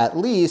are at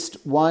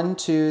least 1,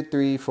 2,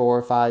 3,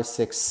 4, 5,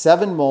 6,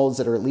 7 molds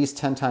that are at least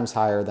 10 times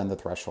higher than the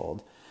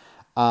threshold.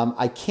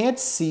 I can't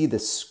see the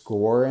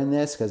score in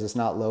this because it's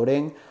not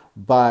loading,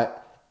 but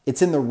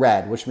it's in the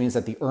red, which means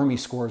that the ERMI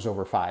score is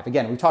over 5.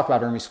 Again, we talked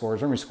about ERMI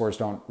scores. ERMI scores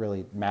don't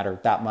really matter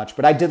that much,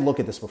 but I did look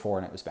at this before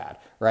and it was bad,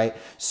 right?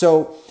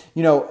 So,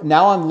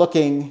 now I'm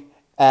looking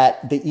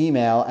at the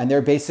email and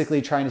they're basically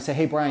trying to say,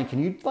 hey, Brian,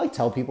 can you like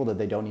tell people that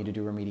they don't need to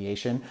do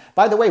remediation?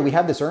 By the way, we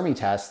have this ERMI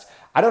test.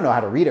 I don't know how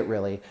to read it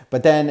really,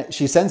 but then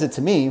she sends it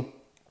to me.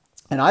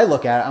 And I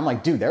look at it, I'm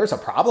like, dude, there's a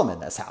problem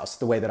in this house,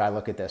 the way that I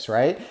look at this,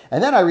 right?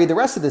 And then I read the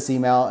rest of this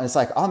email and it's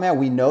like, oh man,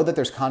 we know that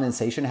there's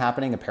condensation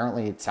happening.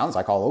 Apparently it sounds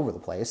like all over the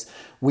place.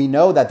 We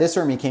know that this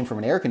ERMI came from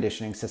an air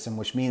conditioning system,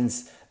 which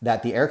means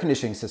that the air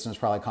conditioning system is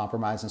probably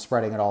compromised and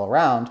spreading it all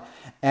around.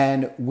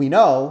 And we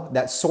know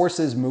that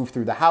sources move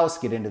through the house,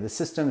 get into the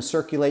system,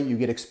 circulate, you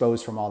get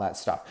exposed from all that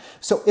stuff.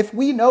 So if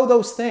we know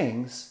those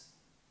things,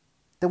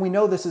 then we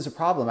know this is a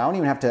problem. I don't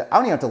even have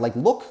to like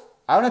look.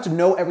 I don't have to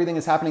know everything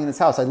that's happening in this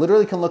house. I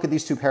literally can look at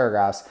these 2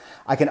 paragraphs.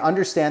 I can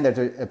understand that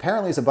there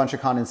apparently is a bunch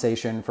of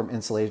condensation from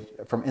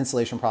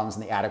insulation problems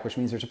in the attic, which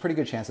means there's a pretty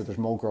good chance that there's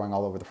mold growing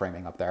all over the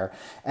framing up there.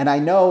 And I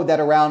know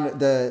that around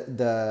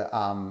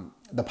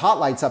the pot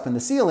lights up in the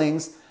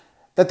ceilings,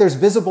 that there's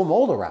visible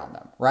mold around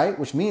them, right?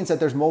 Which means that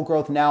there's mold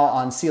growth now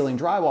on ceiling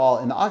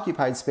drywall in the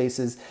occupied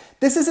spaces.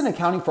 This isn't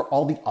accounting for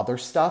all the other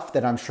stuff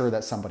that I'm sure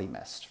that somebody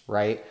missed,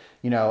 right?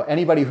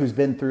 Anybody who's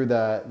been through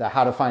the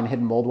How to Find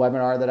Hidden Mold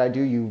webinar that I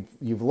do,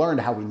 you've learned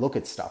how we look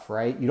at stuff,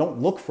 right? You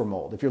don't look for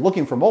mold. If you're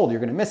looking for mold, you're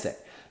going to miss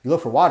it. You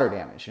look for water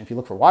damage. And if you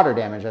look for water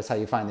damage, that's how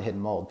you find the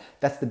hidden mold.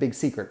 That's the big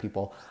secret,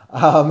 people.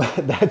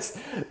 That's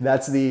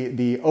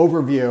the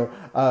overview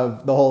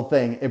of the whole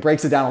thing. It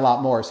breaks it down a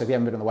lot more. So if you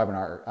haven't been in the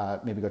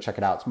webinar, maybe go check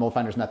it out. It's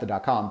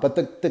moldfindersmethod.com. But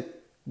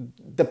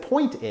the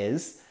point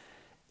is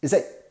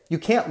that you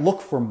can't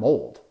look for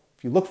mold.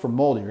 If you look for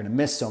mold, you're going to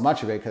miss so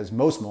much of it because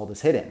most mold is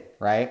hidden,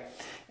 right?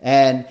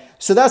 And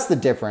so that's the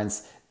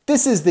difference.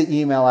 This is the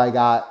email I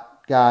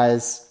got,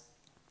 guys.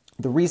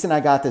 The reason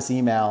I got this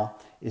email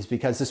is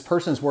because this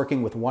person's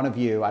working with one of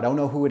you. I don't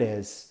know who it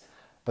is,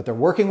 but they're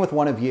working with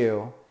one of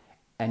you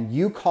and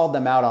you called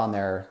them out on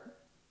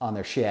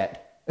their shit,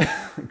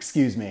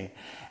 excuse me,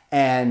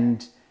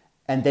 and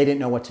they didn't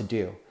know what to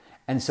do.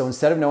 And so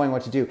instead of knowing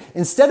what to do,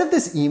 instead of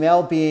this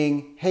email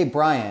being, hey,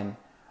 Brian,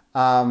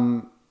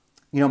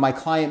 my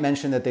client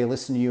mentioned that they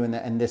listen to you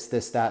and this,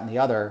 that, and the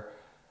other.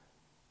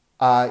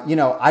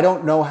 I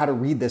don't know how to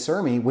read this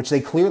ERMI, which they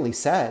clearly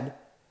said.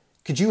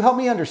 Could you help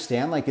me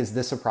understand, like, is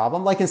this a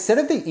problem? Like, instead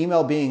of the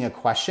email being a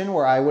question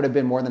where I would have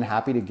been more than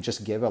happy to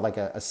just give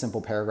a simple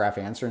paragraph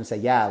answer and say,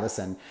 yeah,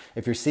 listen,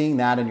 if you're seeing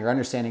that and you're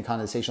understanding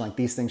condensation, like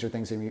these things are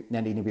things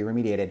that need to be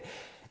remediated.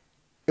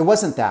 It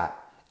wasn't that.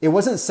 It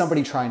wasn't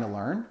somebody trying to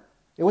learn.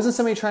 It wasn't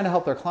somebody trying to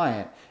help their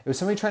client. It was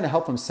somebody trying to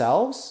help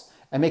themselves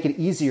and make it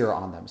easier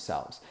on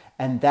themselves.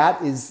 And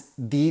that is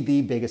the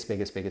biggest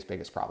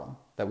problem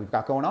that we've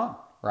got going on,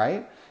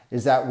 right?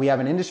 Is that we have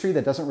an industry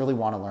that doesn't really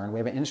want to learn. We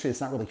have an industry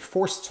that's not really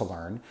forced to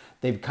learn.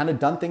 They've kind of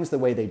done things the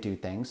way they do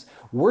things.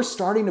 We're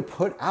starting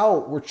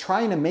to we're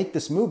trying to make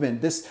this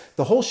movement.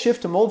 The whole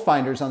shift to mold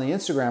finders on the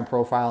Instagram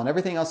profile and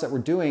everything else that we're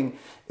doing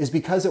is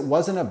because it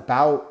wasn't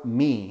about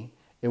me.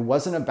 It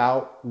wasn't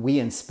about we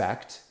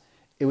inspect.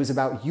 It was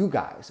about you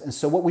guys. And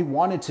so what we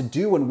wanted to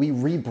do when we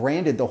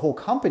rebranded the whole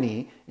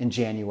company in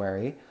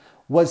January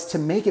was to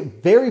make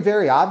it very,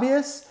 very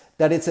obvious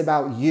that it's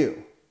about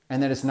you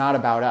and that it's not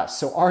about us.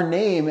 So our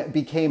name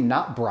became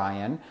not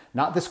Brian,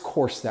 not this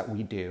course that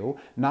we do,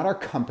 not our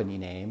company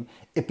name.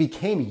 It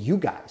became you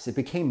guys. It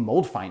became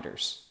Mold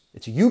Finders,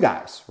 It's you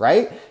guys,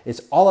 right?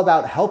 It's all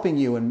about helping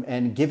you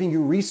and giving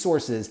you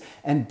resources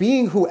and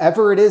being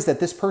whoever it is that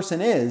this person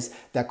is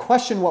that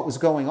questioned what was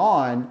going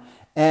on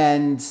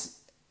and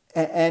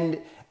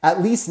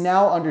at least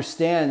now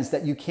understands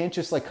that you can't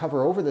just like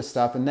cover over this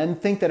stuff and then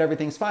think that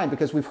everything's fine,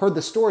 because we've heard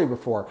the story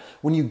before.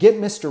 When you get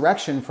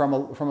misdirection from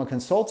a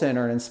consultant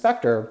or an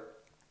inspector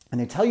and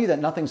they tell you that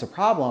nothing's a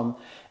problem,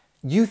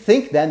 you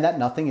think then that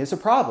nothing is a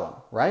problem,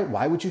 right?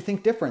 Why would you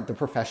think different? The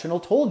professional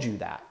told you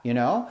that, you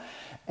know?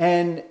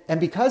 And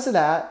because of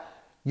that,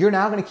 you're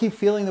now going to keep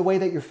feeling the way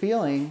that you're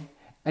feeling,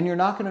 and you're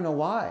not going to know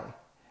why.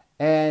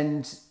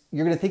 And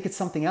you're going to think it's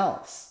something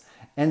else.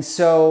 And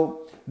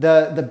so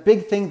the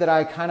big thing that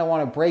I kind of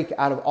want to break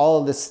out of all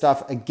of this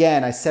stuff,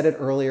 again, I said it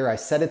earlier, I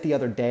said it the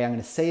other day, I'm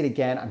going to say it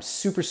again. I'm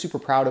super, super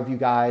proud of you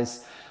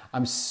guys.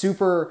 I'm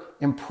super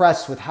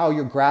impressed with how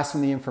you're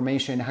grasping the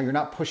information, how you're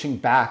not pushing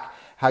back,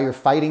 how you're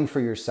fighting for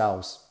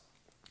yourselves.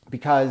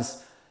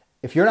 Because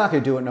if you're not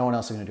going to do it, no one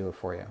else is going to do it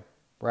for you,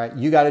 right?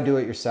 You got to do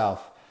it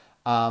yourself.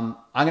 I'm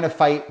going to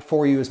fight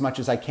for you as much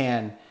as I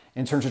can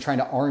in terms of trying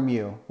to arm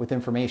you with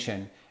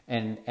information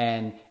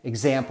and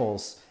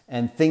examples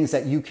and things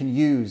that you can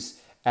use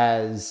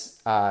as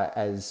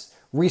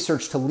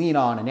research to lean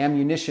on and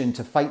ammunition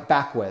to fight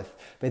back with.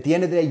 But at the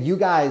end of the day, you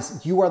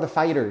guys, you are the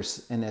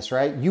fighters in this,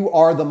 right? You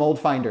are the mold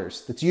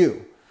finders. That's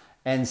you.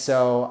 And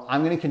so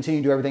I'm going to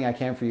continue to do everything I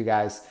can for you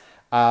guys.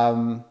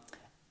 And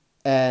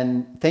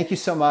thank you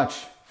so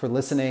much for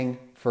listening,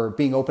 for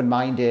being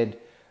open-minded,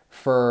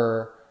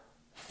 for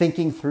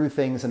thinking through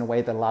things in a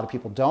way that a lot of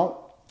people don't.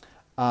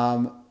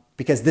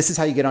 Because this is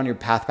how you get on your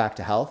path back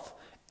to health.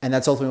 And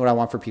that's ultimately what I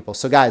want for people.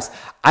 So guys,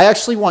 I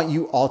actually want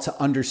you all to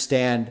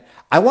understand,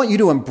 I want you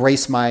to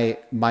embrace my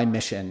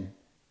mission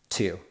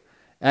too.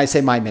 And I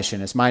say my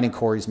mission, it's mine and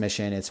Corey's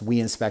mission, it's We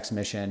Inspect's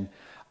mission.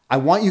 I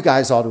want you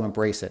guys all to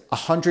embrace it.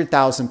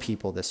 100,000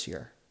 people this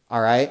year.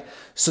 All right.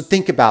 So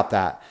think about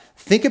that.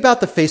 Think about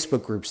the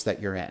Facebook groups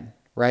that you're in,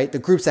 right? The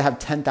groups that have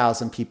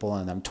 10,000 people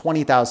in them,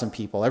 20,000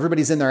 people.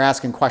 Everybody's in there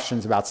asking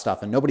questions about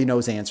stuff and nobody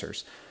knows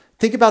answers.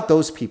 Think about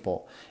those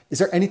people. Is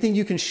there anything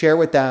you can share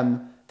with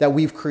them that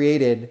we've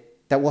created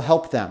that will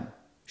help them?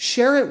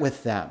 Share it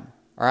with them.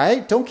 All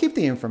right. Don't keep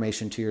the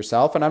information to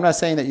yourself. And I'm not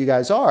saying that you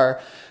guys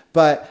are,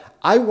 but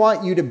I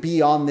want you to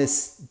be on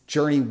this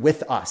journey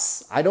with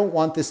us. I don't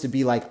want this to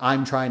be like,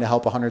 I'm trying to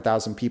help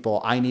 100,000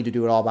 people. I need to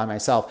do it all by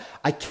myself.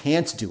 I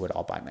can't do it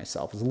all by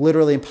myself. It's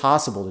literally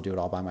impossible to do it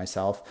all by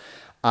myself.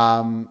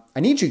 I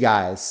need you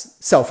guys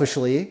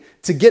selfishly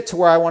to get to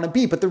where I want to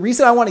be. But the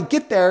reason I want to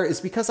get there is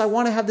because I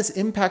want to have this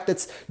impact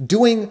that's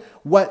doing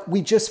what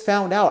we just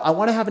found out. I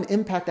want to have an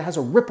impact that has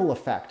a ripple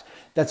effect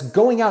that's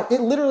going out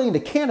literally into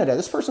Canada.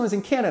 This person was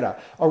in Canada.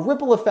 A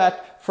ripple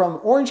effect from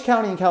Orange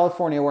County in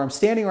California, where I'm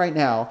standing right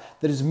now,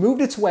 that has moved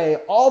its way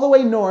all the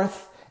way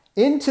north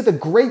into the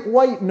great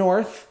white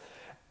north.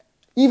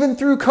 Even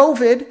through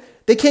COVID,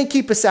 they can't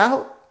keep us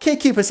out. Can't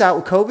keep us out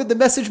with COVID. The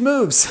message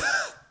moves.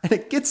 And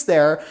it gets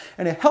there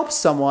and it helps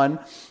someone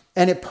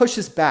and it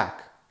pushes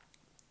back.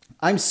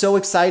 I'm so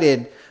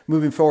excited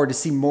moving forward to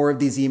see more of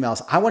these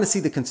emails. I want to see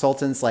the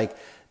consultants, like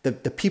the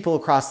people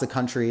across the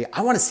country.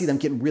 I want to see them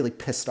getting really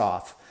pissed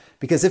off,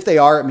 because if they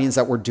are, it means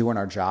that we're doing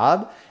our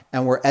job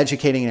and we're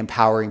educating and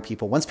empowering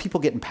people. Once people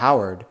get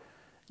empowered,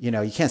 you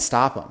can't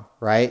stop them,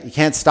 right? You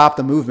can't stop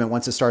the movement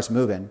once it starts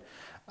moving.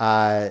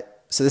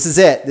 So this is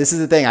it. This is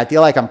the thing. I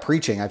feel like I'm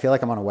preaching. I feel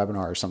like I'm on a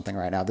webinar or something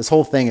right now. This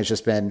whole thing has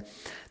just been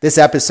this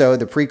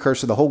episode, the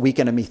precursor, the whole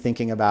weekend of me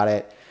thinking about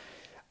it.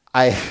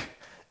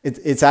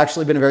 It's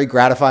actually been a very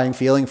gratifying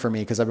feeling for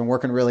me, because I've been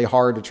working really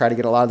hard to try to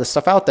get a lot of this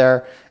stuff out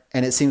there,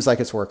 and it seems like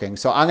it's working.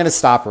 So I'm going to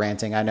stop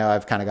ranting. I know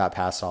I've kind of got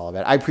past all of it.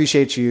 I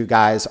appreciate you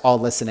guys all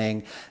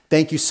listening.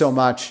 Thank you so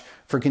much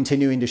for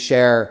continuing to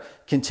share,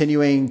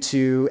 continuing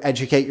to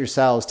educate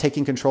yourselves,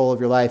 taking control of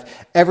your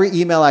life. Every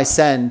email I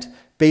send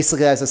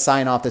basically has a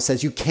sign off that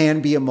says you can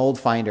be a mold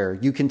finder.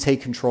 You can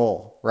take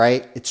control,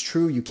 right? It's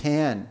true. You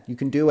can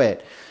do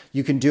it.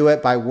 You can do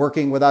it by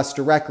working with us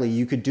directly.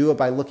 You could do it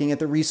by looking at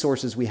the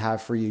resources we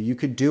have for you. You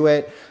could do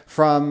it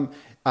from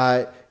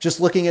just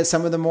looking at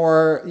some of the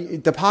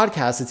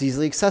podcasts. It's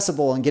easily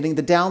accessible, and getting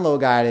the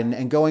download guide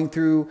and going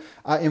through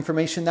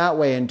information that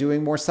way and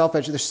doing more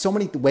self-education. There's so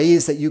many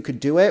ways that you could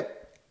do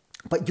it,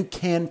 but you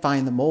can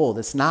find the mold.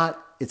 It's not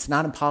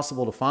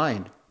impossible to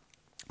find.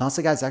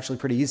 Honestly, guys, it's actually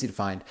pretty easy to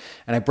find.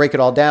 And I break it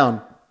all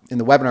down in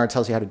the webinar. It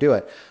tells you how to do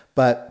it.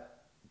 But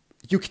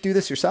you could do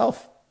this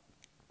yourself.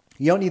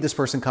 You don't need this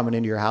person coming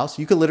into your house.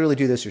 You could literally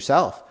do this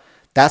yourself.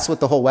 That's what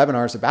the whole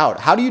webinar is about.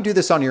 How do you do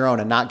this on your own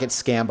and not get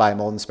scammed by a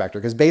mold inspector?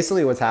 Because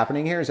basically what's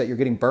happening here is that you're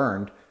getting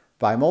burned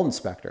by a mold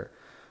inspector.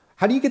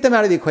 How do you get them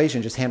out of the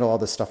equation? Just handle all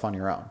this stuff on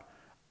your own.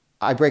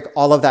 I break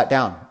all of that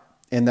down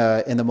in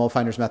the Mold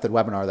Finders Method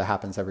webinar that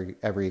happens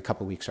every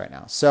couple of weeks right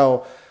now.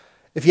 So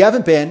if you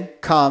haven't been,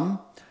 come.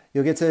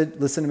 You'll get to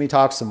listen to me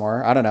talk some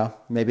more. I don't know.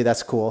 Maybe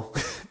that's cool.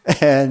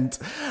 And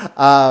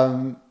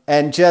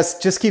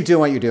just keep doing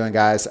what you're doing,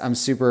 guys. I'm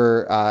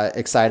super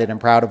excited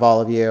and proud of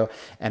all of you.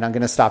 And I'm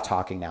going to stop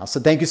talking now. So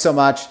thank you so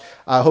much.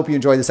 I hope you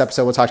enjoyed this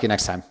episode. We'll talk to you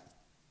next time.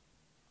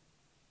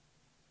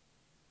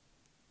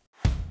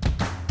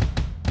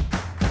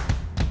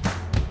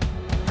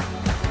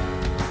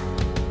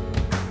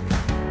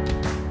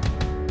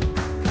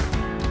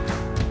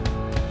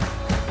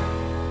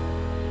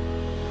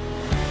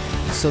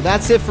 So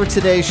that's it for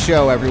today's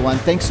show, everyone.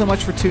 Thanks so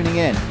much for tuning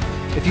in.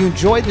 If you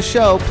enjoyed the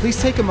show,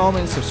 please take a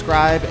moment and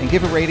subscribe and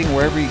give a rating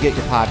wherever you get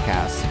your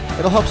podcasts.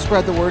 It'll help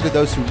spread the word to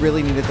those who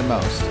really need it the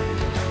most.